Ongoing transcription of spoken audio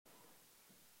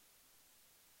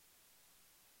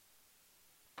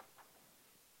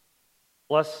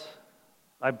Bless,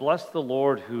 I bless the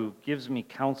Lord who gives me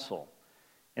counsel.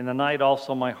 In the night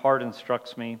also my heart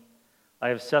instructs me. I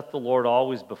have set the Lord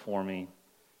always before me.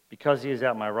 Because he is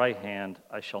at my right hand,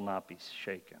 I shall not be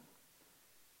shaken.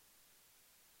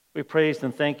 We praise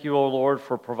and thank you, O Lord,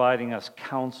 for providing us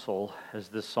counsel, as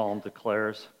this psalm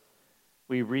declares.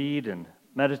 We read and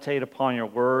meditate upon your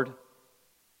word.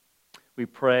 We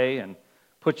pray and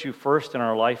put you first in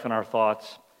our life and our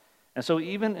thoughts. And so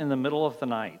even in the middle of the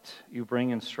night, you bring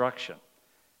instruction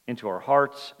into our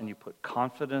hearts, and you put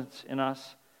confidence in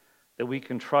us that we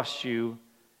can trust you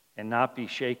and not be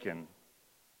shaken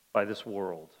by this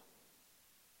world.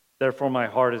 Therefore my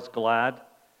heart is glad,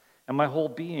 and my whole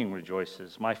being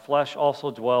rejoices. My flesh also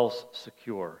dwells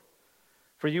secure.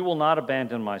 For you will not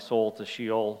abandon my soul to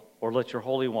Sheol, or let your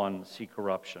Holy One see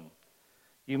corruption.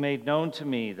 You made known to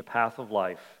me the path of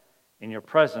life. In your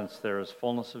presence there is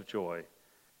fullness of joy.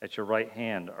 At your right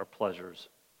hand are pleasures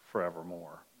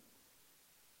forevermore.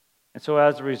 And so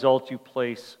as a result, you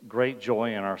place great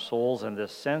joy in our souls and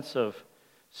this sense of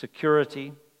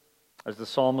security, as the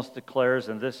psalmist declares,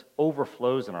 and this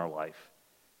overflows in our life.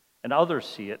 And others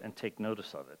see it and take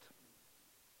notice of it.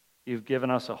 You've given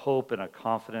us a hope and a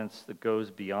confidence that goes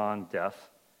beyond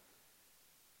death.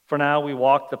 For now we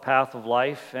walk the path of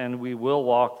life, and we will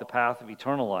walk the path of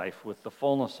eternal life with the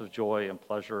fullness of joy and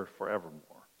pleasure forevermore.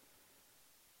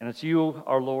 And it's you,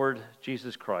 our Lord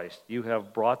Jesus Christ. You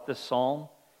have brought this psalm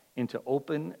into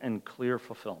open and clear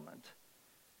fulfillment.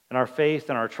 And our faith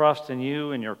and our trust in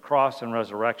you and your cross and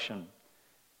resurrection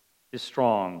is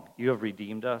strong. You have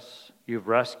redeemed us. You've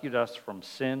rescued us from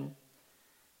sin.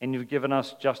 And you've given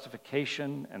us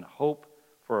justification and hope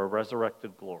for a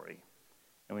resurrected glory.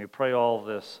 And we pray all of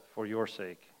this for your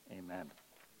sake. Amen.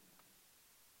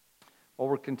 Well,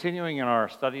 we're continuing in our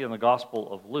study in the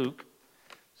Gospel of Luke.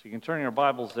 So you can turn your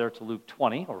Bibles there to Luke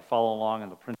 20, or follow along in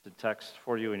the printed text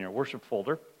for you in your worship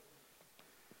folder.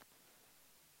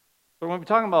 But when we're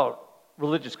talking about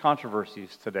religious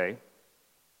controversies today,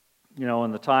 you know,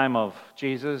 in the time of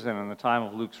Jesus and in the time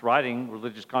of Luke's writing,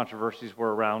 religious controversies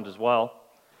were around as well.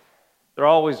 There are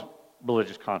always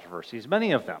religious controversies,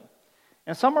 many of them.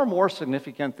 And some are more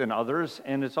significant than others,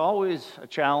 and it's always a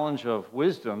challenge of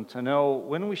wisdom to know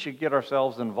when we should get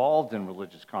ourselves involved in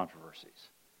religious controversies.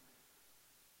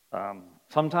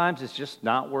 Sometimes it's just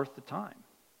not worth the time.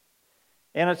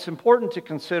 And it's important to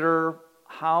consider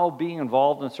how being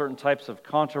involved in certain types of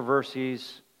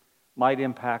controversies might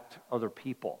impact other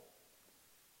people.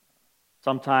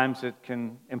 Sometimes it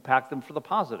can impact them for the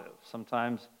positive.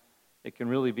 Sometimes it can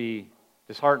really be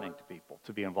disheartening to people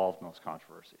to be involved in those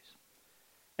controversies.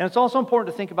 And it's also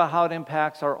important to think about how it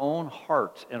impacts our own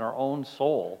heart and our own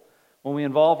soul when we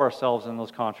involve ourselves in those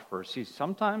controversies.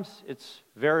 Sometimes it's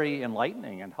very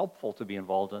enlightening and helpful to be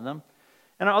involved in them.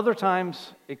 And other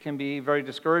times it can be very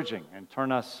discouraging and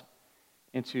turn us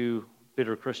into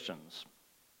bitter Christians.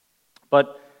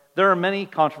 But there are many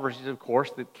controversies, of course,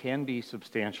 that can be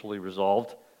substantially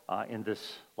resolved in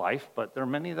this life, but there are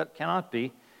many that cannot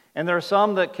be. And there are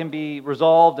some that can be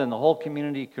resolved and the whole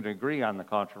community could agree on the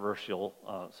controversial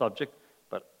subject,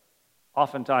 but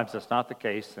oftentimes that's not the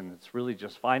case, and it's really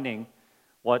just finding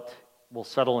what will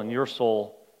settle in your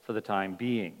soul for the time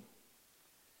being.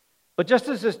 But just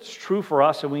as it's true for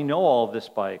us, and we know all of this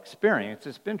by experience,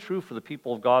 it's been true for the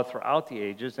people of God throughout the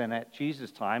ages and at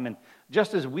Jesus' time. And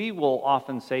just as we will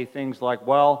often say things like,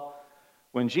 well,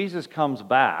 when Jesus comes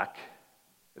back,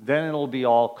 then it'll be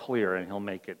all clear and he'll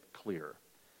make it clear.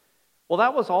 Well,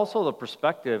 that was also the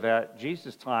perspective at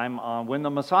Jesus' time on when the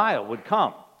Messiah would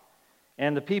come.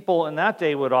 And the people in that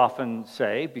day would often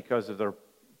say, because of their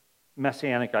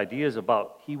messianic ideas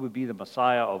about he would be the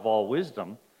Messiah of all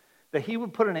wisdom, that he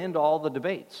would put an end to all the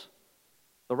debates.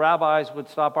 The rabbis would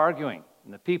stop arguing,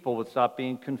 and the people would stop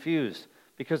being confused,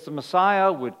 because the Messiah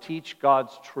would teach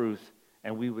God's truth,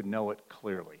 and we would know it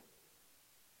clearly.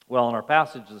 Well, in our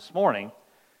passage this morning,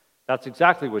 that's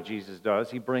exactly what Jesus does.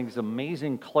 He brings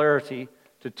amazing clarity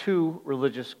to two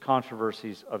religious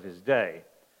controversies of his day.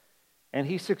 And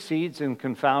he succeeds in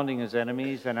confounding his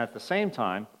enemies, and at the same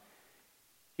time,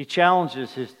 he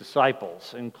challenges his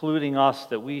disciples, including us,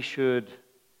 that we should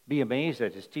be amazed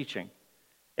at his teaching,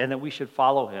 and that we should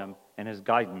follow him and his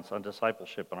guidance on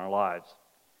discipleship in our lives.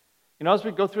 You know, as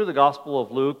we go through the Gospel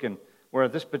of Luke, and we're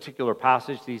at this particular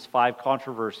passage, these 5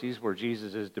 controversies where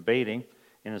Jesus is debating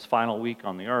in his final week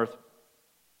on the earth,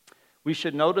 we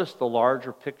should notice the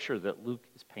larger picture that Luke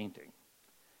is painting.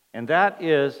 And that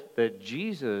is that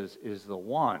Jesus is the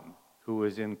one who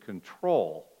is in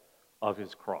control of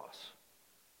his cross.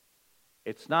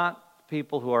 It's not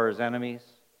people who are his enemies.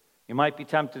 You might be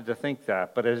tempted to think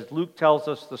that, but as Luke tells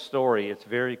us the story, it's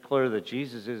very clear that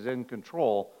Jesus is in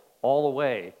control all the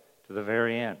way to the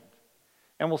very end.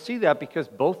 And we'll see that because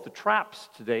both the traps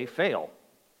today fail,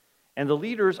 and the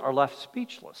leaders are left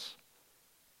speechless.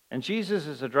 And Jesus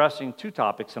is addressing two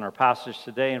topics in our passage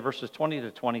today. In verses 20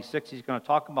 to 26, he's going to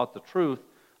talk about the truth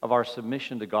of our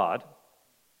submission to God.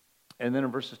 And then in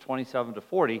verses 27 to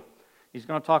 40, he's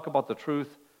going to talk about the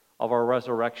truth of our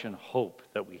resurrection hope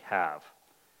that we have.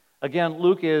 Again,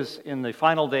 Luke is in the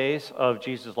final days of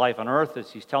Jesus' life on earth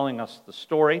as he's telling us the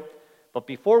story. But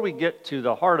before we get to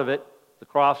the heart of it, the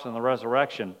cross and the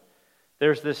resurrection,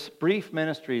 there's this brief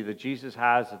ministry that Jesus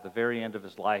has at the very end of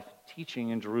his life, teaching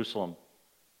in Jerusalem.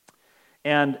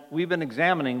 And we've been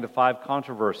examining the 5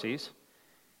 controversies,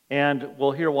 and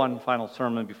we'll hear one final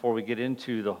sermon before we get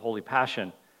into the Holy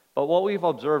Passion. But what we've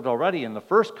observed already in the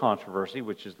first controversy,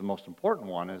 which is the most important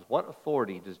one, is what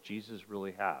authority does Jesus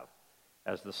really have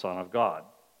as the Son of God?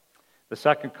 The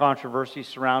second controversy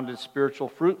surrounded spiritual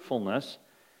fruitfulness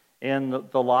in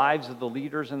the lives of the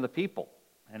leaders and the people.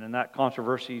 And in that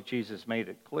controversy, Jesus made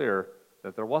it clear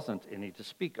that there wasn't any to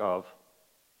speak of.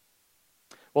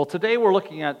 Well, today we're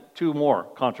looking at 2 more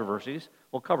controversies.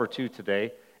 We'll cover 2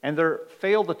 today, and they're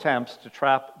failed attempts to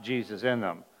trap Jesus in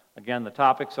them. Again, the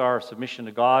topics are submission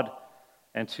to God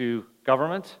and to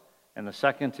government, and the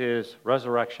second is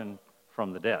resurrection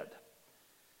from the dead.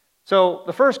 So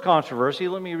the first controversy,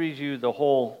 let me read you the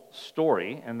whole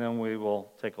story, and then we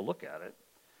will take a look at it.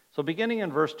 So beginning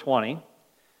in verse 20,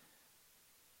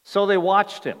 so they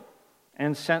watched him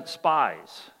and sent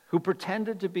spies who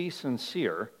pretended to be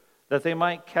sincere that they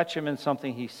might catch him in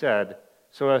something he said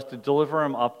so as to deliver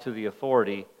him up to the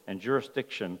authority and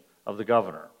jurisdiction of the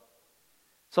governor.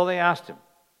 So they asked him,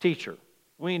 "Teacher,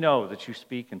 we know that you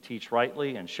speak and teach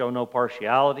rightly and show no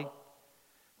partiality,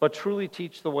 but truly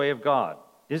teach the way of God.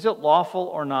 Is it lawful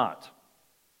or not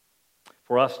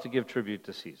for us to give tribute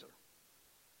to Caesar?"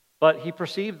 But he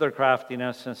perceived their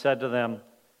craftiness and said to them,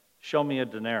 "Show me a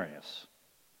denarius.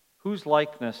 Whose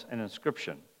likeness and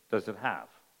inscription does it have?"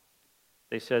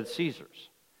 They said, "Caesar's."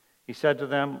 He said to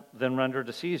them, "Then render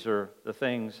to Caesar the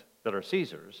things that are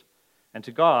Caesar's, and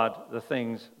to God the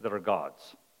things that are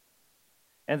God's."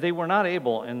 And they were not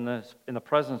able in the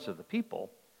presence of the people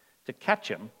to catch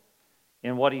him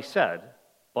in what he said,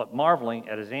 but marveling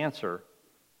at his answer,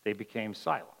 they became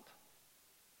silent.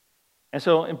 And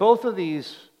so in both of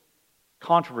these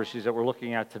controversies that we're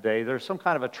looking at today, there's some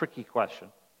kind of a tricky question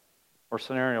or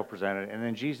scenario presented, and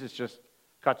then Jesus just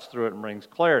cuts through it and brings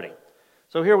clarity.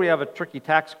 So here we have a tricky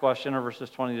tax question in verses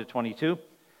 20 to 22,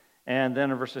 and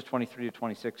then in verses 23 to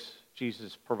 26,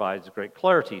 Jesus provides great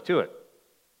clarity to it.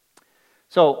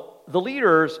 So the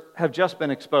leaders have just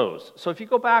been exposed. So if you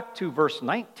go back to verse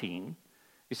 19,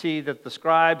 you see that the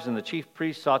scribes and the chief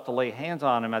priests sought to lay hands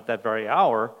on him at that very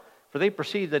hour, for they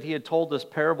perceived that he had told this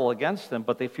parable against them,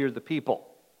 but they feared the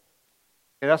people.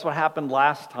 Okay, that's what happened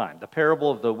last time, the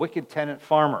parable of the wicked tenant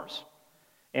farmers.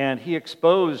 And he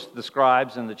exposed the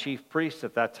scribes and the chief priests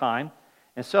at that time.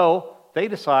 And so they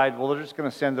decide, well, they're just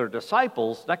going to send their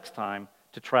disciples next time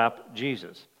to trap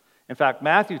Jesus. In fact,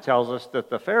 Matthew tells us that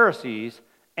the Pharisees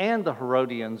and the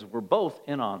Herodians were both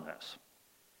in on this.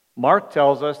 Mark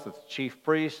tells us that the chief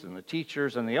priests and the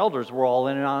teachers and the elders were all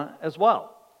in on it as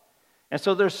well. And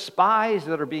so there's spies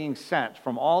that are being sent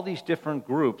from all these different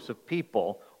groups of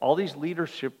people, all these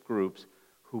leadership groups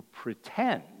who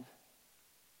pretend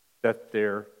that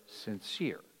they're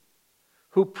sincere,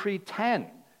 who pretend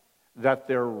that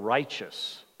they're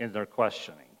righteous in their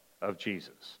questioning of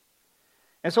Jesus.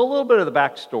 And so a little bit of the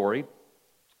backstory.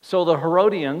 So the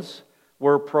Herodians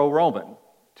were pro-Roman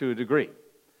to a degree,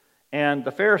 and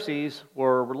the Pharisees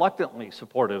were reluctantly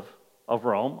supportive of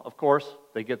Rome. Of course,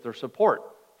 they get their support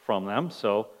from them,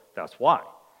 so that's why.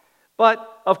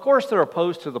 But, of course, they're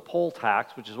opposed to the poll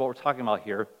tax, which is what we're talking about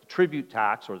here, the tribute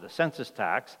tax or the census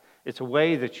tax. It's a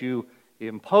way that you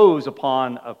impose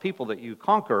upon people that you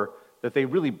conquer that they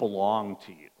really belong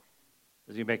to you,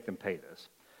 as you make them pay this.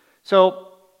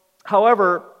 So,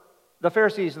 however, the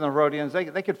Pharisees and the Herodians,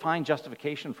 they could find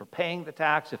justification for paying the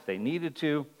tax if they needed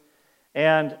to,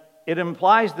 and it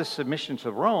implies this submission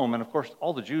to Rome, and of course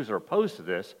all the Jews are opposed to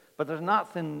this, but there's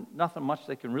nothing much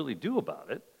they can really do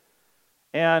about it.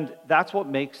 And that's what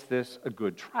makes this a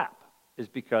good trap, is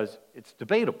because it's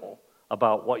debatable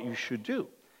about what you should do.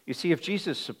 You see, if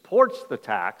Jesus supports the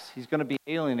tax, he's going to be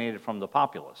alienated from the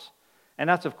populace. And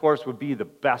that's, of course, would be the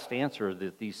best answer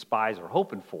that these spies are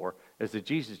hoping for, is that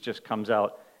Jesus just comes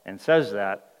out and says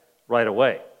that right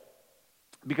away.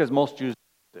 Because most Jews,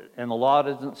 and the law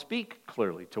doesn't speak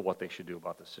clearly to what they should do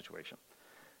about this situation.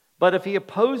 But if he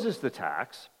opposes the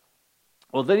tax,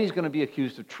 Well, then he's going to be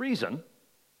accused of treason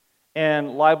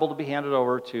and liable to be handed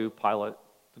over to Pilate,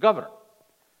 the governor.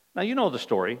 Now, you know the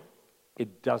story.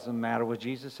 It doesn't matter what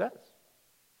Jesus says.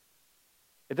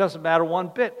 It doesn't matter one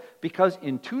bit, because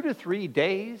in 2 to 3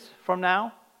 days from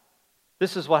now,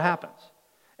 this is what happens.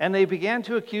 And they began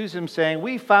to accuse him, saying,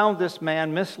 "We found this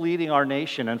man misleading our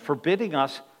nation and forbidding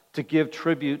us to give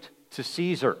tribute to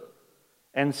Caesar,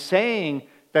 and saying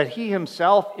that he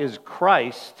himself is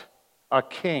Christ, a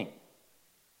king."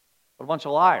 What a bunch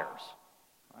of liars,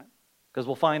 right? Because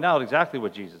we'll find out exactly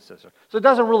what Jesus says. So it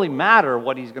doesn't really matter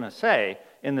what he's going to say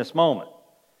in this moment.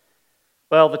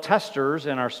 Well, the testers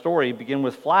in our story begin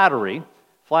with flattery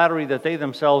that they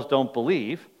themselves don't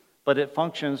believe, but it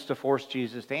functions to force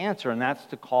Jesus to answer, and that's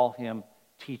to call him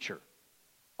teacher.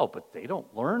 Oh, but they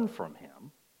don't learn from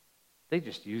him. They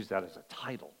just use that as a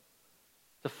title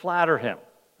to flatter him.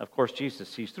 Of course, Jesus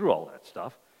sees through all that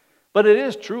stuff. But it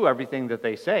is true, everything that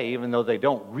they say, even though they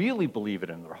don't really believe it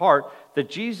in their heart, that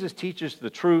Jesus teaches the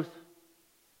truth,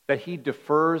 that he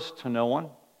defers to no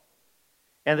one,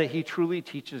 and that he truly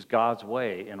teaches God's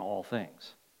way in all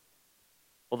things.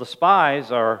 Well, the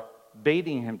spies are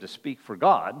baiting him to speak for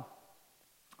God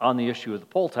on the issue of the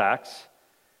poll tax,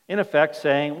 in effect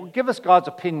saying, "Well, give us God's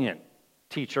opinion,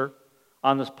 teacher,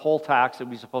 on this poll tax that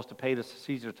we're supposed to pay to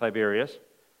Caesar Tiberius.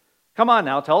 Come on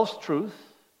now, tell us the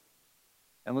truth,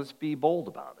 and let's be bold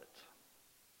about it."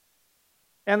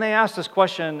 And they ask this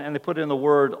question, and they put in the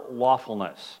word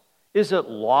lawfulness. Is it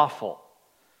lawful?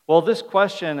 Well, this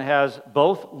question has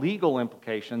both legal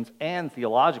implications and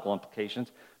theological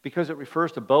implications, because it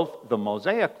refers to both the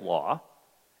Mosaic law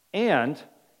and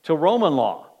to Roman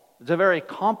law. It's a very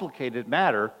complicated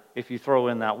matter if you throw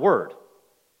in that word.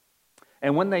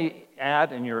 And when they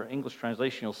add, in your English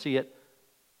translation, you'll see it,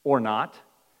 or not.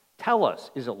 Tell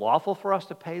us, is it lawful for us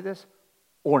to pay this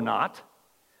or not?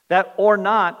 That or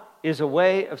not is a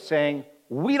way of saying,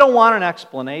 we don't want an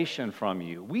explanation from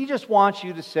you. We just want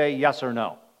you to say yes or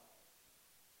no.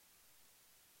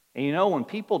 And you know, when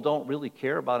people don't really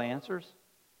care about answers,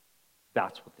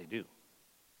 that's what they do.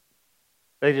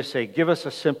 They just say, give us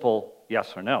a simple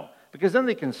yes or no, because then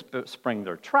they can spring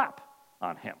their trap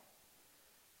on him.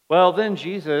 Well, then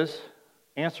Jesus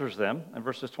answers them in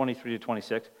verses 23 to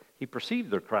 26. He perceived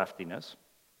their craftiness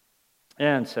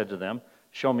and said to them,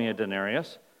 "Show me a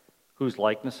denarius. Whose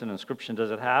likeness and inscription does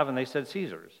it have?" And they said,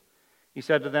 "Caesar's." He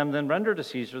said to them, "Then render to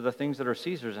Caesar the things that are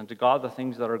Caesar's, and to God the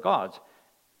things that are God's."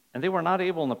 And they were not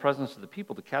able in the presence of the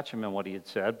people to catch him in what he had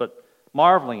said, but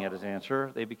marveling at his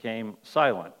answer, they became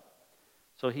silent.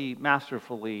 So he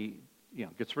masterfully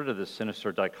gets rid of this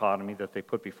sinister dichotomy that they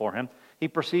put before him. He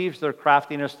perceives their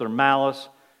craftiness, their malice,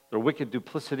 their wicked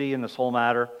duplicity in this whole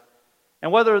matter.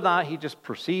 And whether or not he just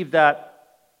perceived that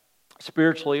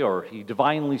spiritually or he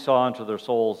divinely saw into their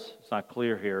souls, it's not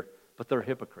clear here, but they're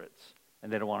hypocrites,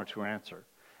 and they don't want a true answer.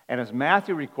 And as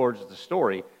Matthew records the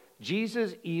story,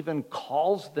 Jesus even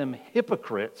calls them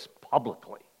hypocrites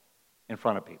publicly in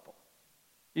front of people.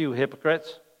 You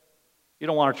hypocrites, you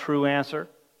don't want a true answer.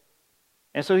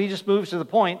 And so he just moves to the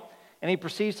point, and he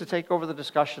proceeds to take over the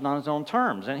discussion on his own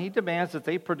terms. And he demands that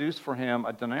they produce for him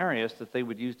a denarius that they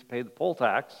would use to pay the poll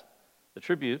tax, the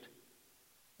tribute,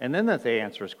 and then that they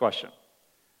answer his question.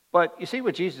 But you see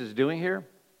what Jesus is doing here?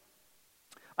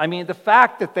 I mean, the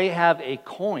fact that they have a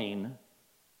coin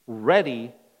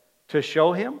ready to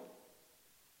show him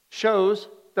shows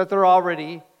that they're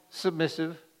already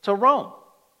submissive to Rome,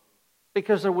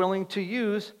 because they're willing to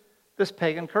use this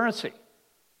pagan currency.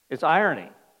 It's irony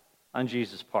on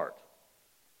Jesus' part.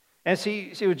 And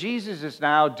see what Jesus is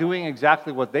now doing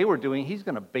exactly what they were doing. He's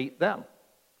going to bait them.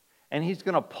 And he's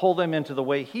going to pull them into the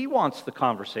way he wants the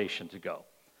conversation to go.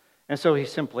 And so he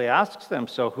simply asks them,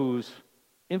 so whose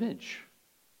image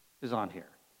is on here?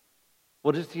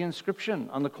 What does the inscription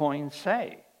on the coin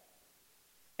say?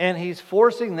 And he's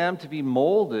forcing them to be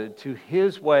molded to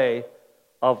his way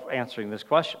of answering this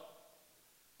question.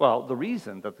 Well, the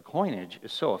reason that the coinage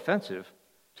is so offensive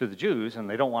to the Jews, and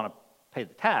they don't want to pay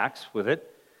the tax with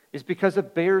it, is because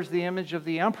it bears the image of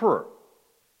the emperor.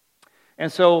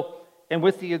 And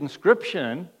with the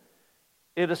inscription,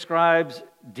 it ascribes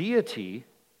deity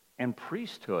and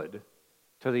priesthood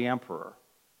to the emperor.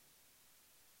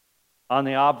 On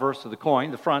the obverse of the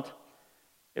coin, the front,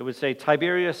 it would say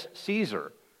Tiberius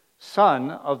Caesar, son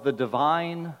of the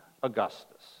divine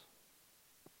Augustus.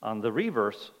 On the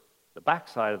reverse, the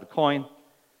backside of the coin,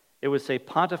 it would say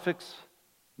Pontifex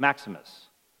Maximus,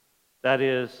 that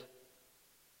is,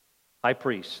 high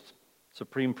priest,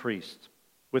 supreme priest,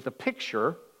 with a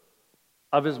picture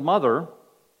of his mother,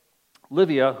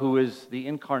 Livia, who is the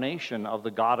incarnation of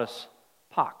the goddess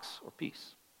Pax, or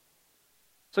peace.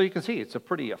 So you can see it's a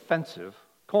pretty offensive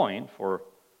coin for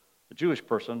a Jewish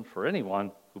person, for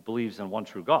anyone who believes in one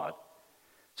true God.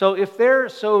 So if they're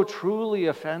so truly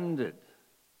offended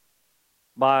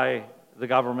by the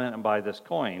government and by this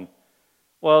coin,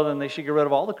 well, then they should get rid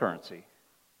of all the currency.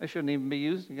 They shouldn't even be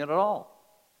using it at all.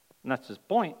 And that's his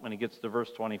point when he gets to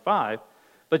verse 25.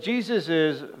 But Jesus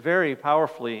is very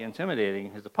powerfully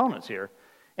intimidating his opponents here.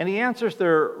 And he answers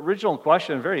their original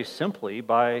question very simply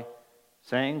by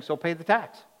saying, so pay the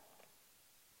tax.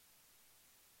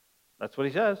 That's what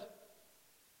he says.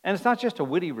 And it's not just a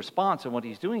witty response in what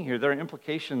he's doing here. There are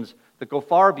implications that go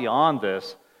far beyond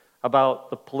this about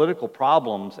the political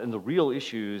problems and the real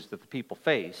issues that the people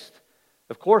faced.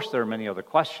 Of course, there are many other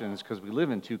questions because we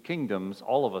live in two kingdoms.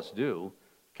 All of us do.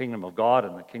 Kingdom of God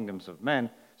and the kingdoms of men.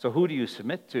 So who do you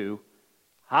submit to?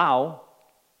 How?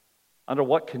 Under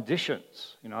what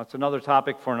conditions? It's another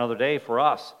topic for another day for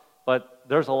us. But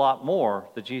there's a lot more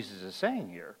that Jesus is saying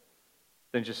here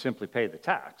than just simply pay the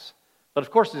tax. But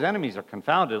of course, his enemies are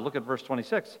confounded. Look at verse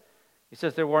 26. He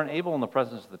says they weren't able in the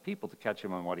presence of the people to catch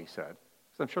him on what he said.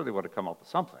 Because I'm sure they would have come up with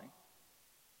something.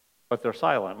 But they're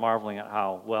silent, marveling at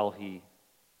how well he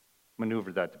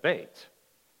maneuvered that debate.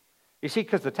 You see,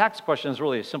 because the tax question is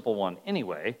really a simple one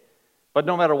anyway. But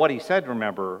no matter what he said,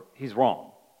 remember, he's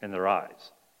wrong in their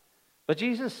eyes. But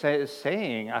Jesus is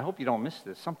saying, I hope you don't miss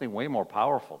this, something way more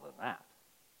powerful than that.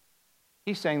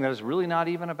 He's saying that it's really not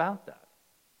even about that.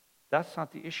 That's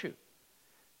not the issue.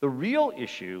 The real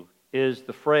issue is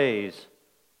the phrase,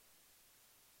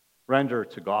 render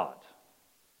to God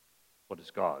what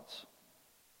is God's.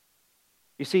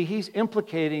 You see, he's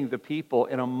implicating the people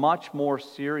in a much more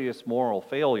serious moral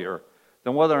failure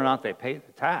than whether or not they pay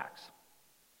the tax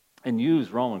and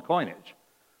use Roman coinage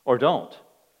or don't.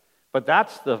 But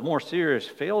that's the more serious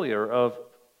failure of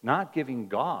not giving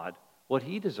God what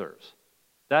he deserves.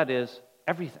 That is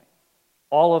everything,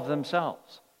 all of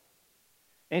themselves.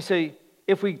 And you see,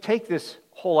 if we take this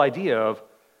whole idea of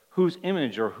whose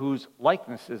image or whose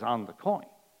likeness is on the coin,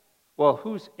 well,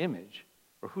 whose image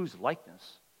or whose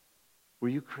likeness were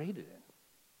you created in?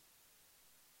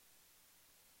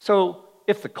 So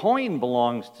if the coin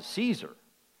belongs to Caesar,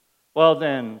 well,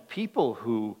 then people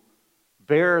who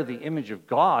bear the image of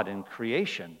God in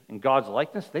creation, in God's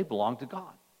likeness, they belong to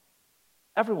God.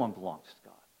 Everyone belongs to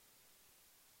God.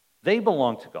 They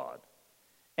belong to God.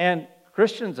 And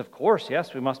Christians, of course,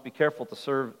 yes, we must be careful to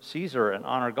serve Caesar and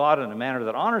honor God in a manner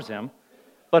that honors him,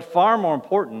 but far more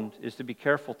important is to be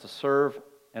careful to serve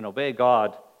and obey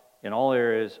God in all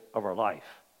areas of our life.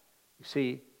 You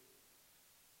see,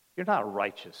 you're not a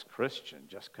righteous Christian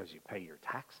just because you pay your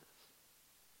taxes.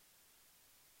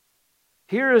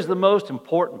 Here is the most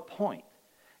important point,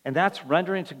 and that's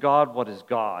rendering to God what is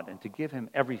God and to give him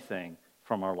everything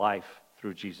from our life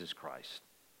through Jesus Christ.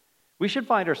 We should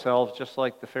find ourselves just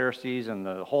like the Pharisees and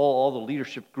all the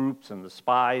leadership groups and the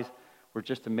spies were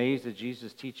just amazed at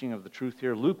Jesus' teaching of the truth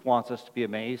here. Luke wants us to be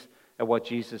amazed at what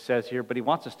Jesus says here, but he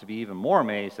wants us to be even more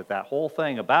amazed at that whole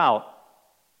thing about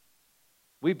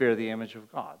we bear the image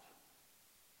of God.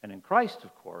 And in Christ,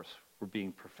 of course, we're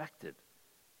being perfected.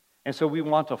 And so we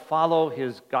want to follow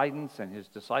his guidance and his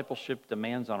discipleship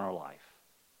demands on our life.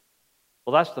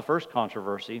 Well, that's the first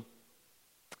controversy.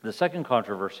 The second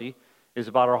controversy is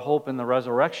about our hope in the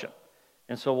resurrection.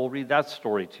 And so we'll read that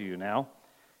story to you now.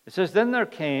 It says, then there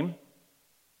came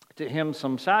to him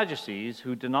some Sadducees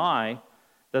who deny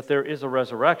that there is a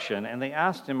resurrection, and they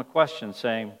asked him a question,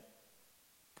 saying,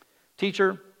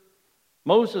 Teacher,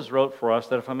 Moses wrote for us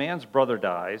that if a man's brother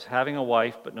dies, having a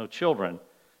wife but no children,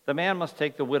 the man must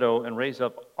take the widow and raise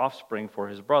up offspring for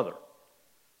his brother.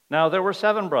 Now there were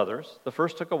 7 brothers. The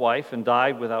first took a wife and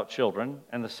died without children,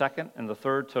 and the second and the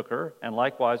third took her, and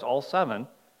likewise all 7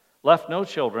 left no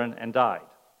children and died.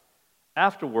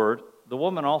 Afterward, the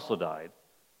woman also died.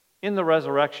 In the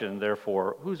resurrection,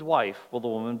 therefore, whose wife will the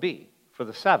woman be? For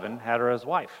the 7 had her as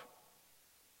wife.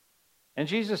 And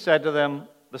Jesus said to them,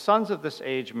 the sons of this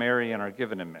age marry and are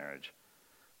given in marriage.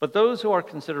 But those who are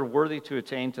considered worthy to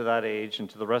attain to that age and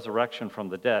to the resurrection from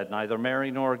the dead neither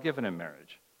marry nor are given in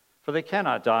marriage. For they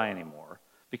cannot die anymore,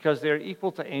 because they are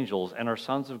equal to angels and are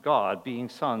sons of God, being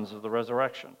sons of the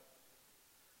resurrection.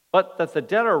 But that the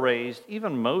dead are raised,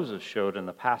 even Moses showed in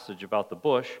the passage about the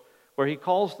bush, where he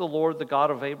calls the Lord the God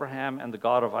of Abraham and the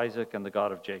God of Isaac and the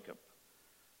God of Jacob.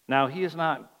 Now he is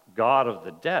not God of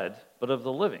the dead, but of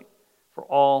the living, for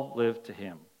all live to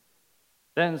him.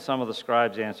 Then some of the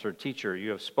scribes answered, Teacher,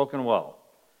 you have spoken well,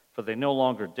 for they no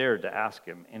longer dared to ask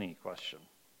him any question.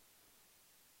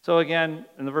 So again,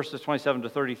 in the verses 27 to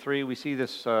 33, we see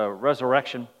this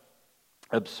resurrection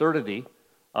absurdity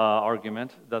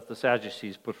argument that the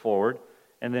Sadducees put forward.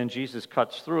 And then Jesus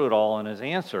cuts through it all in his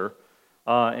answer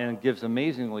and gives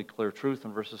amazingly clear truth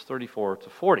in verses 34 to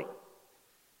 40.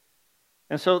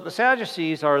 And so the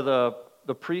Sadducees are the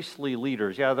priestly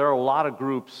leaders. Yeah, there are a lot of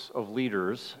groups of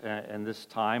leaders in this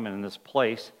time and in this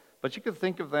place, but you could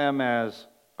think of them as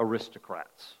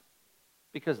aristocrats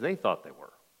because they thought they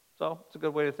were. So it's a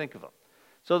good way to think of them.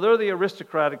 So they're the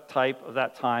aristocratic type of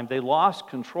that time. They lost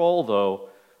control, though,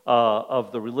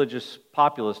 of the religious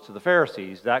populace to the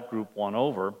Pharisees. That group won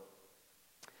over.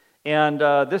 And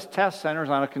this test centers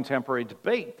on a contemporary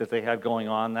debate that they had going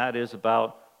on, that is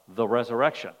about the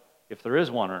resurrection, if there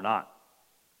is one or not.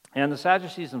 And the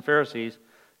Sadducees and Pharisees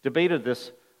debated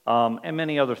this and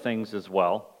many other things as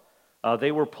well.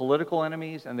 They were political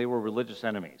enemies and they were religious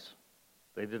enemies.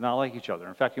 They did not like each other.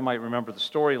 In fact, you might remember the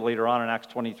story later on in Acts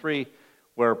 23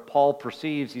 where Paul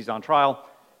perceives, he's on trial,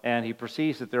 and he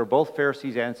perceives that there are both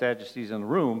Pharisees and Sadducees in the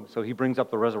room, so he brings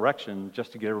up the resurrection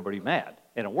just to get everybody mad.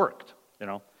 And it worked, you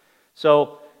know.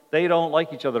 So they don't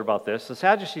like each other about this. The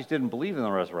Sadducees didn't believe in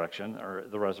the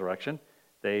resurrection.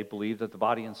 They believed that the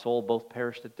body and soul both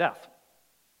perished at death.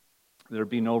 There'd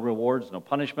be no rewards, no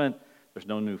punishment. There's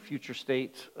no new future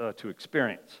state to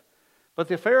experience. But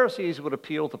the Pharisees would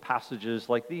appeal to passages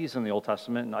like these in the Old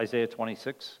Testament, in Isaiah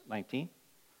 26:19.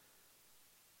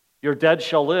 Your dead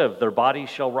shall live, their bodies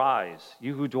shall rise.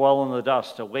 You who dwell in the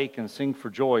dust, awake and sing for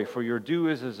joy, for your dew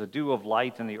is as a dew of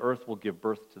light, and the earth will give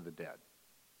birth to the dead.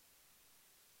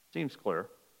 Seems clear.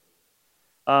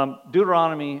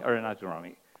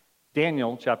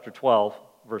 Daniel chapter 12,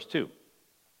 verse 2.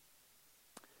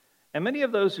 And many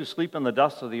of those who sleep in the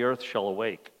dust of the earth shall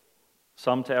awake,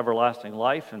 some to everlasting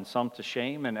life, and some to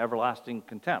shame and everlasting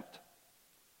contempt.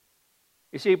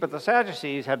 You see, but the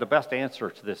Sadducees had the best answer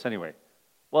to this anyway.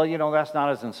 Well, you know, that's not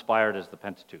as inspired as the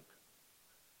Pentateuch.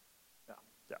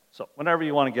 Yeah. So whenever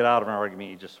you want to get out of an argument,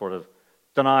 you just sort of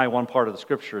deny one part of the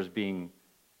Scripture as being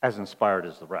as inspired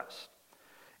as the rest.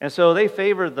 And so they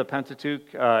favored the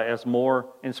Pentateuch as more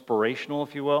inspirational,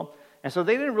 if you will. And so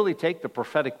they didn't really take the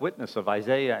prophetic witness of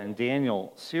Isaiah and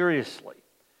Daniel seriously.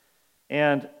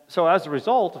 And so as a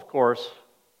result, of course,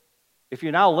 if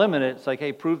you now limit it, it's like,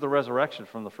 hey, prove the resurrection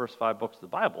from the first 5 books of the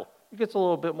Bible, it gets a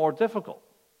little bit more difficult.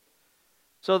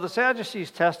 So the Sadducees'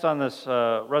 test on this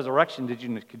resurrection,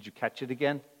 could you catch it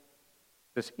again?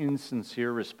 This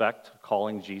insincere respect,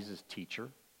 calling Jesus teacher.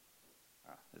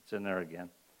 It's in there again.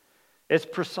 It's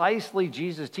precisely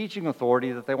Jesus' teaching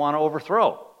authority that they want to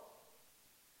overthrow.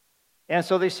 And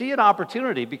so they see an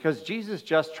opportunity because Jesus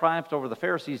just triumphed over the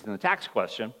Pharisees in the tax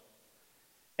question.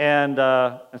 And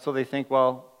so they think,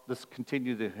 well, let's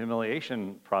continue the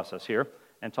humiliation process here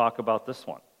and talk about this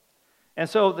one. And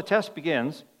so the test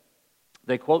begins.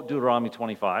 They quote Deuteronomy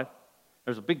 25.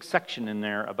 There's a big section in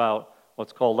there about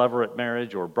what's called levirate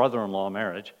marriage or brother-in-law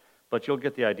marriage, but you'll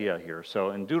get the idea here. So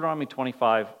in Deuteronomy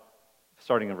 25,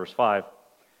 starting in verse 5, it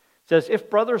says, if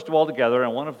brothers dwell together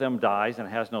and one of them dies and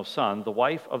has no son, the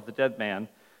wife of the dead man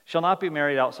shall not be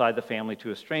married outside the family to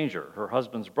a stranger. Her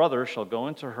husband's brother shall go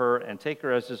into her and take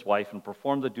her as his wife and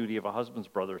perform the duty of a husband's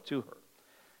brother to her.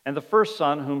 And the first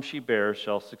son whom she bears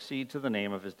shall succeed to the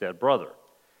name of his dead brother,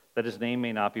 that his name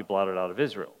may not be blotted out of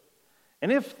Israel.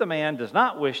 And if the man does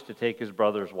not wish to take his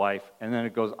brother's wife, and then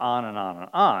it goes on and on and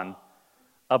on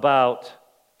about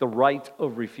the right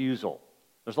of refusal.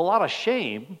 There's a lot of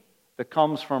shame that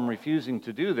comes from refusing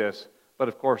to do this, but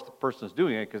of course the person is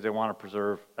doing it because they want to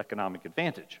preserve economic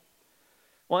advantage.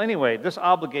 Well, anyway, this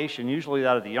obligation, usually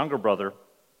that of the younger brother,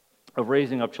 of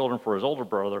raising up children for his older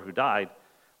brother who died,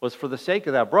 was for the sake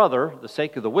of that brother, the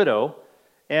sake of the widow,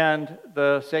 and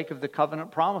the sake of the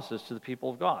covenant promises to the people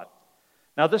of God.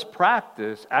 Now, this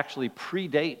practice actually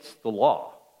predates the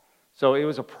law. So it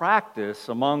was a practice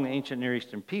among the ancient Near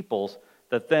Eastern peoples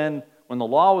that then, when the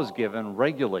law was given,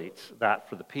 regulates that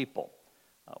for the people.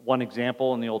 One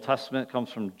example in the Old Testament comes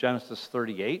from Genesis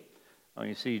 38.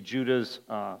 You see Judah's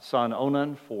son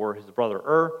Onan for his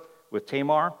brother with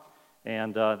Tamar,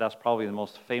 and that's probably the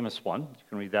most famous one. You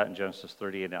can read that in Genesis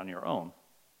 38 on your own.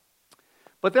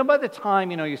 But then by the time,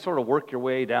 you sort of work your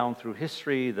way down through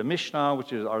history, the Mishnah,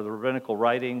 which are the rabbinical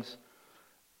writings,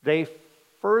 they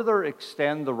further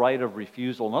extend the right of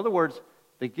refusal. In other words,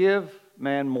 they give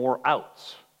men more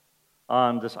outs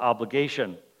on this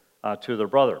obligation to their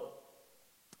brother.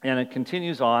 And it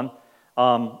continues on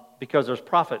because there's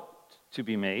profit to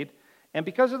be made, and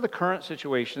because of the current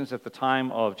situations at the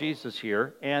time of Jesus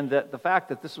here, and that the fact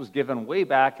that this was given way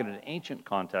back in an ancient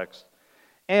context,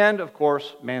 and, of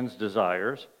course, man's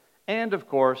desires, and, of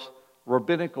course,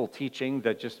 rabbinical teaching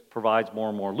that just provides more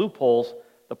and more loopholes,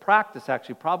 the practice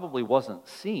actually probably wasn't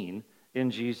seen in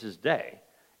Jesus' day.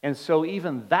 And so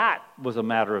even that was a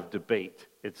matter of debate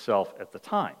itself at the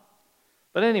time.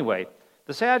 But anyway,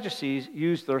 the Sadducees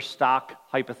used their stock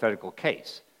hypothetical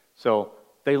case. So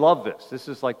they love this. This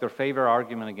is like their favorite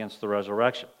argument against the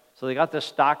resurrection. So they got this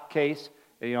stock case.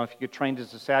 If you get trained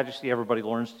as a Sadducee, everybody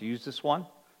learns to use this one.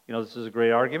 This is a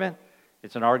great argument.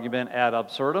 It's an argument ad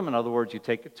absurdum. In other words, you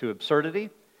take it to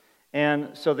absurdity. And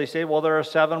so they say, well, there are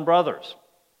 7 brothers,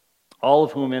 all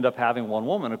of whom end up having one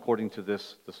woman according to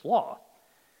this law.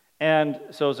 And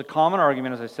so it's a common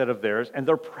argument, as I said, of theirs, and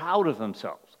they're proud of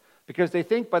themselves because they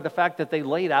think by the fact that they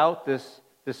laid out this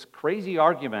crazy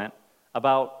argument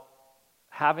about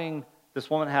having this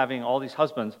woman having all these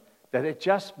husbands, that it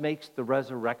just makes the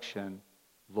resurrection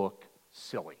look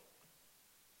silly.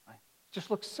 Right? It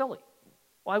just looks silly.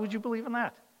 Why would you believe in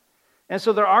that? And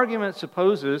so their argument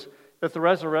supposes that the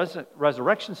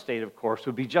resurrection state, of course,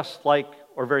 would be just like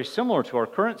or very similar to our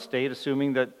current state,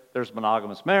 assuming that there's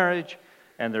monogamous marriage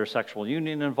and there's sexual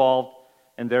union involved,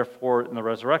 and therefore in the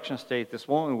resurrection state, this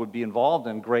woman would be involved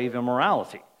in grave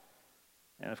immorality.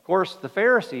 And of course, the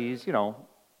Pharisees,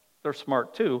 they're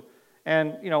smart too.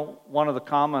 And, one of the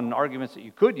common arguments that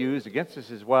you could use against this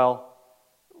is, well,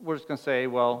 we're just going to say,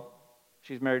 well,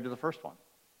 she's married to the first one.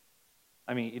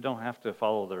 I mean, you don't have to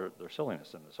follow their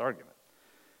silliness in this argument.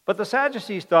 But the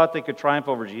Sadducees thought they could triumph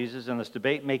over Jesus in this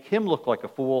debate, make him look like a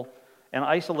fool, and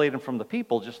isolate him from the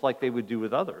people, just like they would do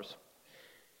with others.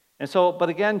 And so, but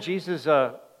again, Jesus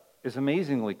is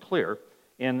amazingly clear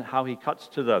in how he cuts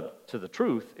to the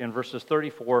truth in verses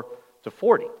 34 to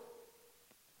 40.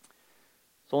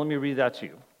 So let me read that to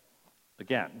you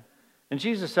again. And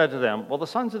Jesus said to them, well, the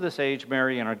sons of this age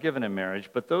marry and are given in marriage,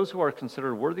 but those who are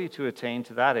considered worthy to attain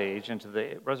to that age and to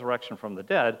the resurrection from the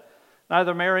dead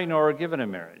neither marry nor are given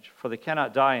in marriage, for they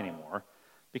cannot die anymore,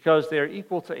 because they are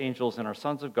equal to angels and are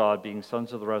sons of God, being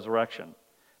sons of the resurrection.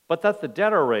 But that the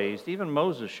dead are raised, even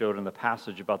Moses showed in the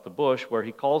passage about the bush, where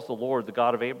he calls the Lord the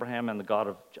God of Abraham and the God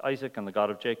of Isaac and the God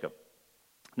of Jacob.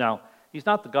 Now, he's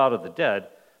not the God of the dead,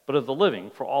 but of the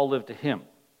living, for all live to him.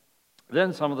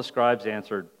 Then some of the scribes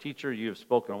answered, Teacher, you have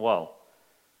spoken well,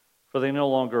 for they no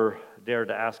longer dared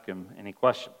to ask him any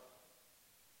question.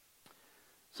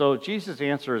 So Jesus'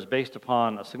 answer is based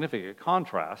upon a significant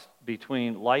contrast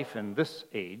between life in this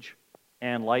age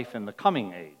and life in the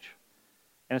coming age.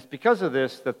 And it's because of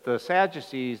this that the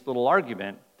Sadducees' little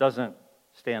argument doesn't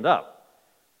stand up.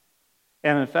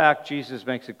 And in fact, Jesus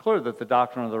makes it clear that the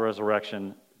doctrine of the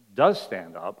resurrection does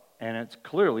stand up, and it's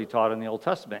clearly taught in the Old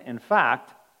Testament. In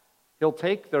fact, he'll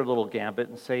take their little gambit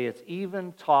and say it's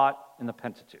even taught in the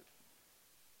Pentateuch,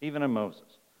 even in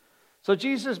Moses. So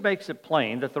Jesus makes it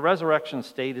plain that the resurrection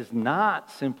state is not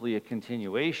simply a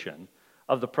continuation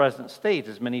of the present state,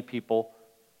 as many people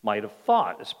might have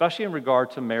thought, especially in regard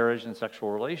to marriage and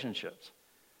sexual relationships.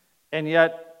 And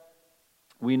yet,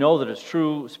 we know that it's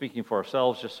true, speaking for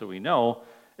ourselves, just so we know,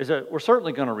 is that we're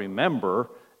certainly going to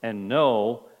remember and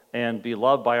know and be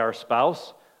loved by our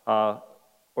spouse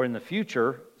or in the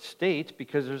future state,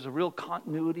 because there's a real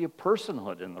continuity of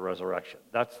personhood in the resurrection.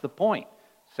 That's the point.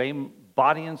 Same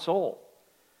body and soul.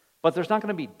 But there's not going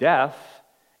to be death,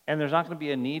 and there's not going to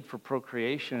be a need for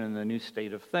procreation in the new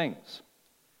state of things.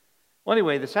 Well,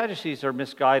 anyway, the Sadducees are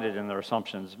misguided in their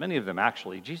assumptions. Many of them,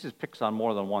 actually. Jesus picks on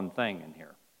more than one thing in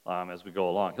here as we go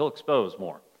along. He'll expose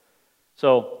more.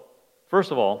 So,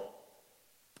 first of all,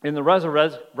 in the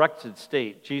resurrected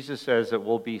state, Jesus says it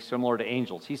will be similar to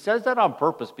angels. He says that on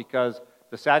purpose because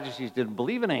the Sadducees didn't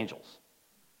believe in angels.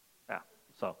 Yeah,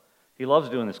 so he loves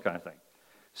doing this kind of thing.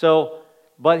 So,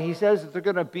 but he says that they're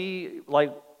going to be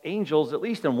like angels, at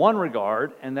least in one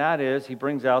regard, and that is he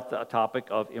brings out the topic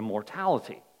of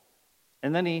immortality.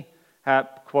 And then he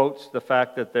quotes the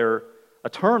fact that they're a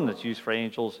term that's used for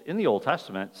angels in the Old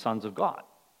Testament, sons of God.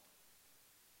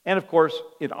 And of course,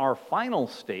 in our final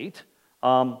state,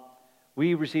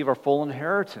 we receive our full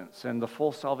inheritance and the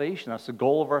full salvation. That's the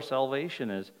goal of our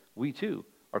salvation, is we too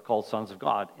are called sons of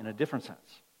God in a different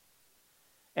sense.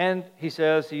 And he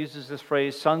uses this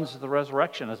phrase, sons of the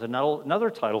resurrection, as another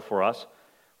title for us,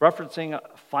 referencing a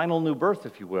final new birth,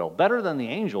 if you will. Better than the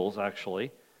angels,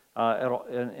 actually,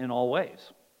 in all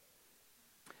ways.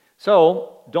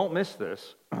 So, don't miss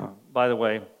this. By the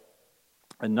way,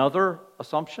 another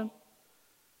assumption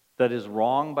that is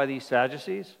wrong by these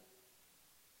Sadducees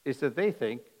is that they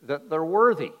think that they're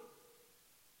worthy.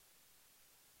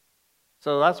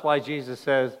 So that's why Jesus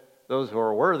says those who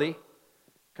are worthy,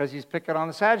 because he's picking on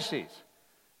the Sadducees.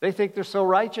 They think they're so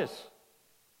righteous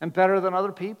and better than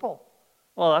other people.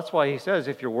 Well, that's why he says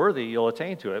if you're worthy, you'll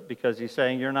attain to it, because he's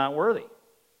saying you're not worthy.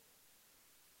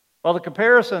 Well, the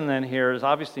comparison then here is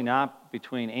obviously not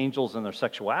between angels and their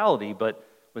sexuality, but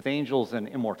with angels and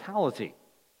immortality.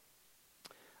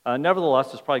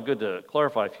 Nevertheless, it's probably good to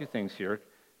clarify a few things here.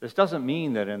 This doesn't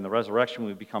mean that in the resurrection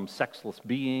we become sexless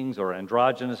beings or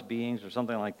androgynous beings or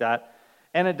something like that.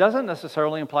 And it doesn't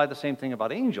necessarily imply the same thing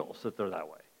about angels, that they're that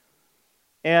way.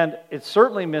 And it's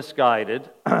certainly misguided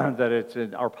that it's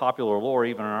in our popular lore,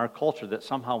 even in our culture, that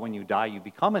somehow when you die you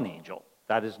become an angel.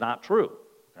 That is not true.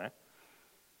 Okay?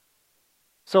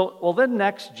 So, well, then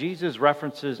next, Jesus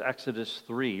references Exodus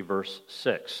 3, verse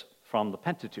 6 from the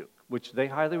Pentateuch, which they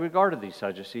highly regarded, these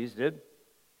Sadducees did.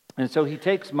 And so he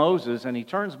takes Moses and he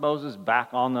turns Moses back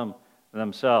on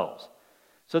themselves.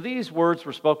 So these words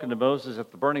were spoken to Moses at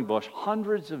the burning bush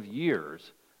hundreds of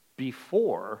years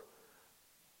before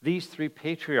these three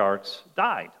patriarchs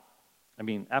died. I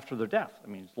mean, after their death. I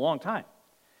mean, it's a long time.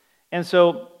 And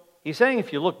so he's saying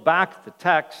if you look back at the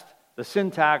text, the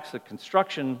syntax, the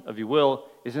construction, if you will,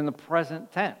 is in the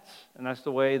present tense. And that's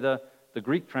the way the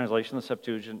Greek translation, the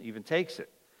Septuagint, even takes it.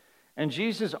 And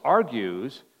Jesus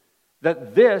argues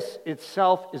that this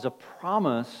itself is a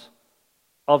promise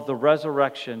of the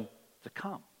resurrection to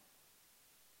come.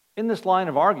 In this line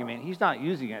of argument, he's not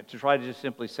using it to try to just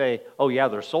simply say, oh yeah,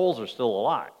 their souls are still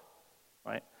alive,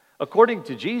 right? According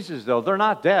to Jesus, though, they're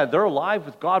not dead. They're alive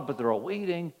with God, but they're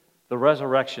awaiting the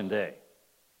resurrection day.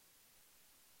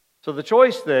 So the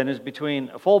choice then is between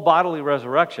a full bodily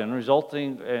resurrection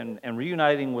resulting and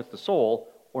reuniting with the soul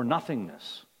or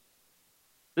nothingness.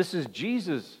 This is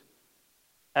Jesus'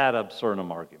 ad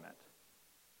absurdum argument.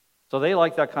 So they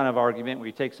like that kind of argument where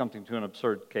you take something to an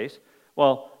absurd case.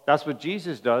 Well, that's what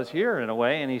Jesus does here in a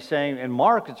way, and he's saying, in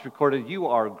Mark it's recorded, you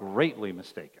are greatly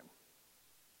mistaken.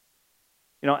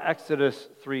 You know, Exodus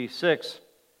 3:6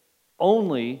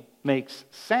 only makes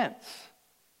sense,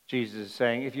 Jesus is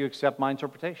saying, if you accept my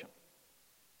interpretation.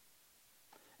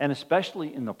 And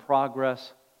especially in the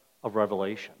progress of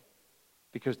Revelation,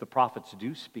 because the prophets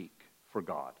do speak for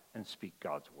God and speak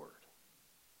God's word.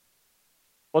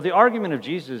 Well, the argument of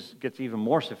Jesus gets even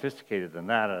more sophisticated than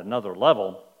that at another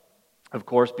level, of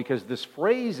course, because this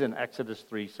phrase in Exodus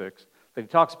 3:6 that he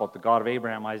talks about, the God of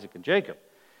Abraham, Isaac, and Jacob,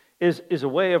 is a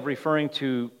way of referring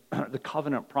to the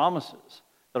covenant promises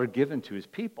that are given to his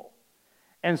people.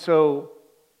 And so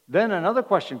then another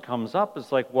question comes up,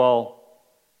 it's like, well,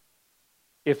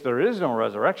 if there is no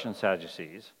resurrection,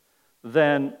 Sadducees,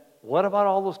 then what about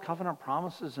all those covenant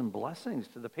promises and blessings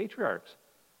to the patriarchs?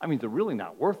 I mean, they're really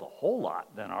not worth a whole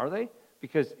lot then, are they?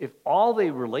 Because if all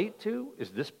they relate to is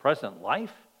this present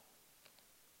life,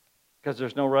 because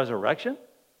there's no resurrection,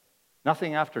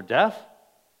 nothing after death,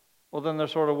 well, then they're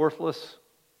sort of worthless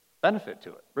benefit to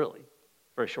it, really.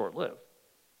 Very short-lived.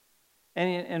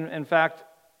 And in fact,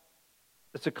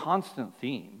 it's a constant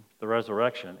theme, the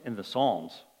resurrection, in the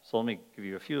Psalms. So let me give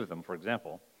you a few of them, for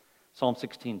example. Psalm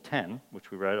 16:10,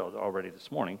 which we read already this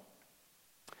morning.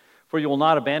 For you will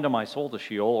not abandon my soul to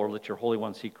Sheol, or let your Holy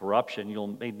One see corruption. You will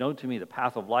make known to me the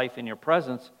path of life. In your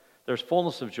presence there's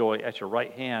fullness of joy. At your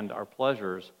right hand are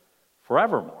pleasures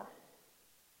forevermore.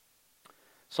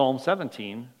 Psalm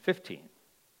 17:15.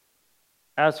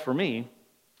 As for me,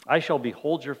 I shall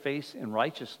behold your face in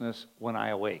righteousness when I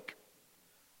awake.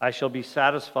 I shall be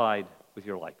satisfied with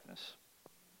your likeness.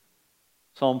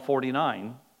 Psalm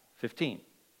 49:15.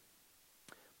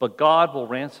 But God will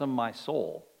ransom my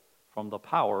soul from the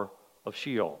power of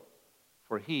Sheol,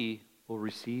 for he will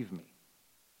receive me.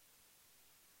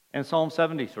 And Psalm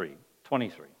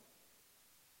 73:23.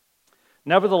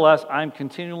 Nevertheless, I am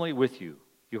continually with you.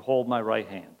 You hold my right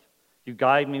hand. You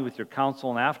guide me with your counsel,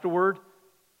 and afterward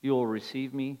you will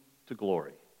receive me to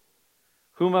glory.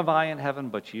 Whom have I in heaven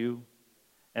but you?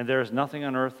 And there is nothing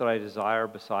on earth that I desire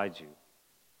besides you.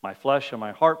 My flesh and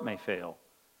my heart may fail,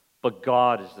 but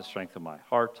God is the strength of my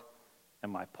heart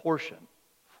and my portion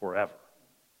forever.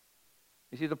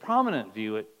 You see, the prominent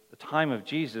view at the time of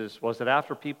Jesus was that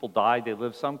after people died, they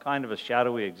lived some kind of a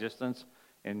shadowy existence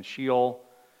in Sheol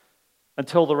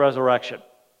until the resurrection.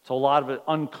 So a lot of it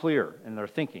unclear in their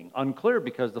thinking. Unclear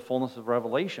because the fullness of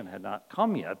revelation had not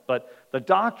come yet. But the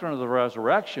doctrine of the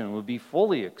resurrection would be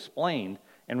fully explained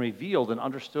and revealed and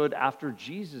understood after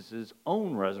Jesus'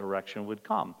 own resurrection would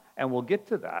come. And we'll get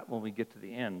to that when we get to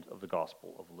the end of the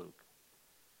Gospel of Luke.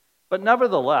 But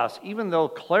nevertheless, even though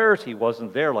clarity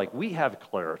wasn't there like we have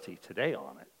clarity today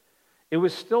on it, it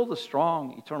was still the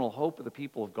strong eternal hope of the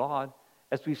people of God,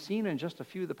 as we've seen in just a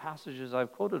few of the passages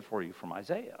I've quoted for you from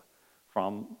Isaiah,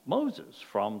 from Moses,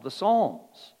 from the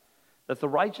Psalms, that the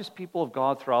righteous people of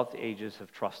God throughout the ages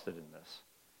have trusted in this.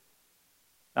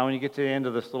 Now, when you get to the end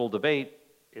of this little debate,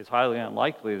 it's highly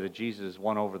unlikely that Jesus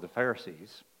won over the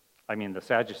Sadducees.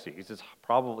 It's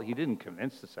probably, he didn't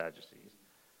convince the Sadducees.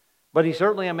 But he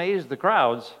certainly amazed the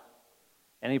crowds,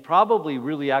 and he probably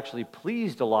really actually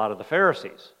pleased a lot of the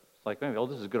Pharisees. It's like, oh,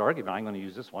 this is a good argument. I'm going to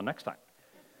use this one next time.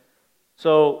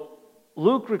 So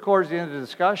Luke records the end of the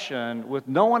discussion with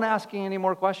no one asking any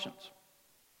more questions.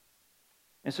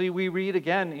 And so we read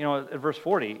again, at verse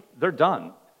 40, they're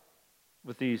done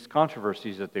with these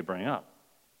controversies that they bring up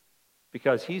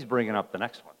because he's bringing up the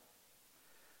next one.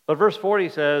 But verse 40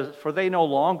 says, for they no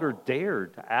longer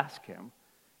dared to ask him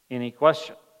any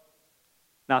question.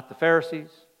 Not the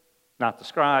Pharisees, not the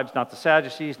scribes, not the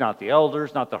Sadducees, not the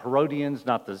elders, not the Herodians,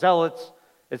 not the zealots,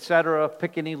 etc.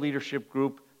 Pick any leadership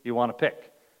group you want to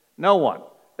pick. No one.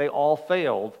 They all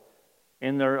failed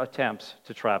in their attempts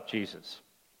to trap Jesus.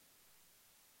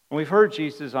 And we've heard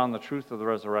Jesus on the truth of the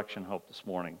resurrection hope this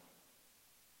morning.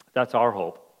 That's our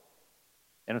hope.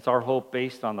 And it's our hope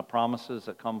based on the promises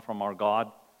that come from our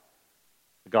God,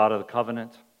 the God of the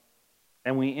covenant.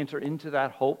 And we enter into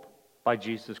that hope by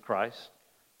Jesus Christ,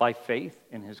 by faith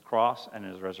in his cross and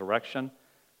his resurrection,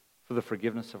 for the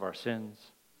forgiveness of our sins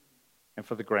and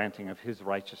for the granting of his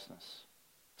righteousness,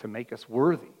 to make us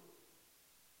worthy,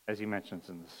 as he mentions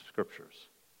in the scriptures.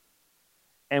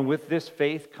 And with this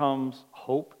faith comes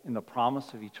hope in the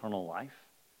promise of eternal life,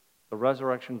 the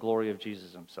resurrection glory of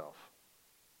Jesus himself.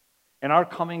 And our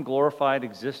coming glorified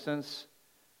existence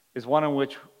is one in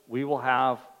which we will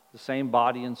have the same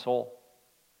body and soul,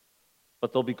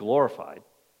 but they'll be glorified.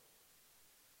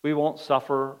 We won't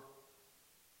suffer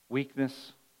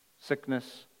weakness,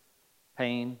 sickness,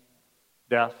 pain,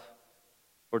 death,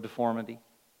 or deformity.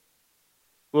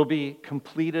 We'll be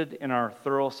completed in our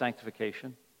thorough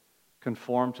sanctification,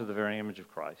 conformed to the very image of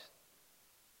Christ.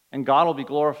 And God will be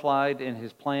glorified in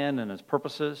his plan and his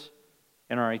purposes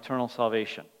in our eternal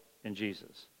salvation in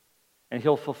Jesus. And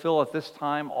he'll fulfill at this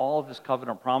time all of his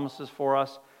covenant promises for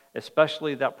us,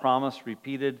 especially that promise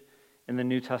repeated in the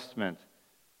New Testament,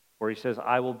 where he says,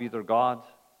 I will be their God,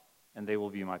 and they will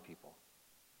be my people.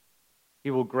 He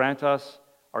will grant us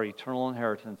our eternal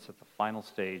inheritance at the final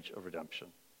stage of redemption.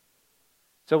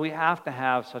 So we have to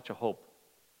have such a hope.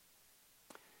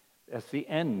 That's the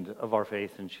end of our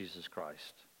faith in Jesus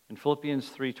Christ. In Philippians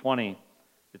 3:20,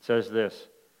 it says this,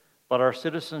 but our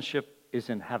citizenship is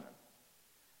in heaven,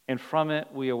 and from it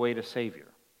we await a Savior,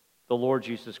 the Lord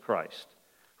Jesus Christ,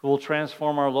 who will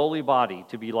transform our lowly body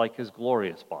to be like his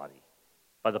glorious body,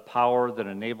 by the power that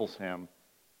enables him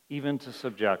even to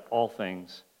subject all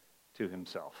things to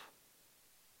himself.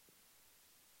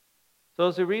 So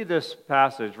as we read this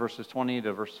passage, verses 20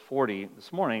 to verse 40,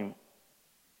 this morning,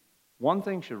 one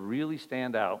thing should really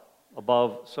stand out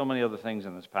above so many other things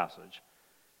in this passage,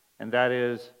 and that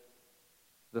is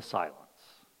the silence.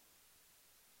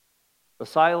 The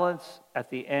silence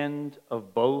at the end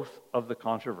of both of the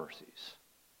controversies.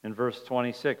 In verse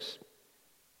 26,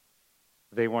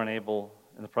 they weren't able,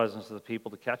 in the presence of the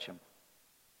people, to catch him.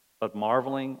 But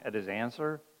marveling at his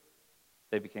answer,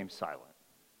 they became silent.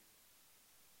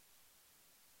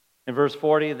 In verse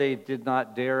 40, they did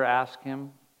not dare ask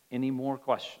him any more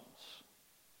questions.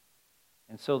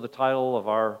 And so the title of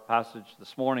our passage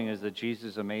this morning is that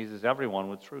Jesus amazes everyone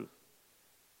with truth.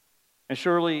 And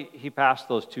surely he passed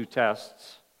those two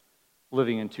tests,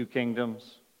 living in two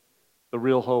kingdoms, the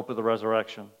real hope of the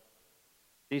resurrection.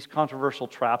 These controversial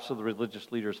traps of the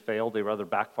religious leaders failed. They rather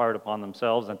backfired upon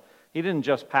themselves. And he didn't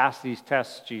just pass these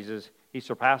tests, Jesus. He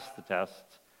surpassed the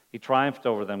tests. He triumphed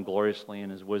over them gloriously in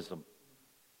his wisdom.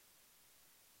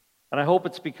 And I hope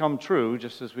it's become true,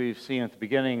 just as we've seen at the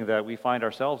beginning, that we find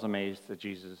ourselves amazed at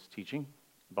Jesus' teaching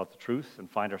about the truth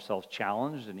and find ourselves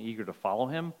challenged and eager to follow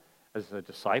him as a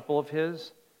disciple of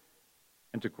his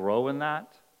and to grow in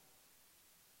that.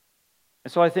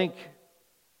 And so I think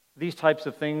these types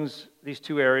of things, these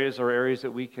two areas are areas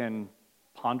that we can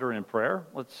ponder in prayer,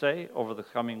 let's say, over the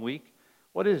coming week.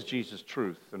 What is Jesus'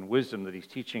 truth and wisdom that he's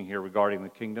teaching here regarding the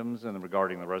kingdoms and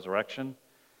regarding the resurrection?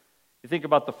 You think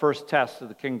about the first test of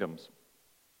the kingdoms.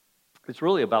 It's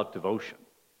really about devotion,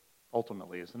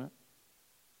 ultimately, isn't it?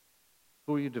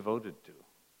 Who are you devoted to?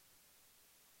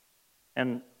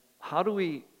 And how do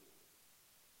we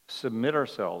submit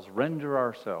ourselves, render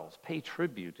ourselves, pay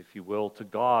tribute, if you will, to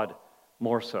God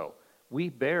more so? We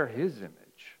bear his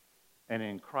image, and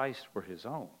in Christ we're his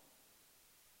own.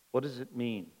 What does it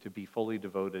mean to be fully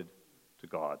devoted to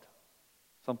God?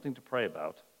 Something to pray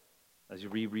about as you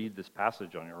reread this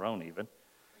passage on your own even.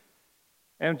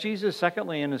 And Jesus,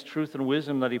 secondly, in his truth and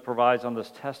wisdom that he provides on this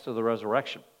test of the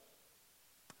resurrection,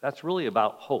 that's really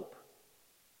about hope.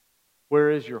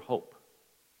 Where is your hope?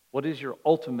 What is your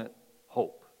ultimate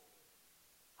hope?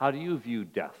 How do you view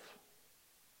death?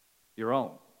 Your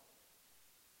own.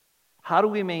 How do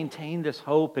we maintain this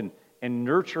hope and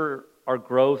nurture our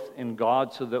growth in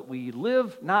God so that we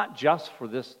live not just for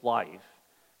this life,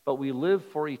 but we live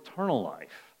for eternal life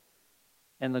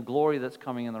and the glory that's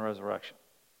coming in the resurrection.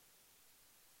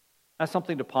 That's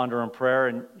something to ponder in prayer,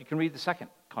 and you can read the second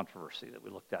controversy that we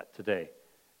looked at today.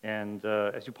 And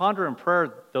as you ponder in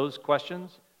prayer those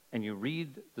questions and you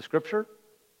read the Scripture,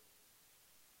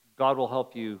 God will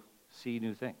help you see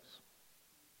new things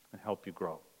and help you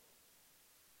grow.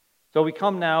 So we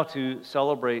come now to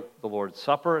celebrate the Lord's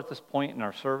Supper at this point in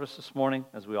our service this morning,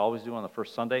 as we always do on the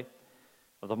first Sunday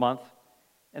of the month.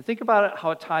 And think about it,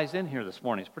 how it ties in here this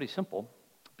morning. It's pretty simple,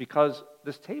 because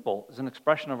this table is an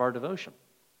expression of our devotion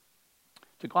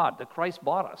to God, that Christ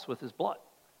bought us with his blood,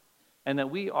 and that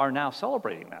we are now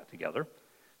celebrating that together.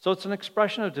 So it's an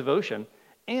expression of devotion,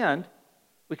 and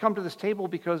we come to this table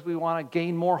because we want to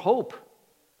gain more hope.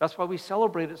 That's why we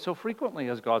celebrate it so frequently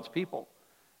as God's people,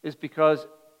 is because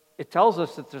it tells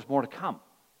us that there's more to come.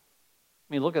 I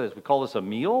mean, look at this. We call this a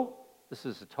meal. This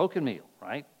is a token meal,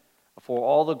 right? For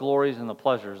all the glories and the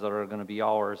pleasures that are going to be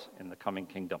ours in the coming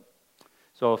kingdom.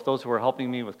 So if those who are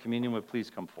helping me with communion would please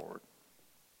come forward.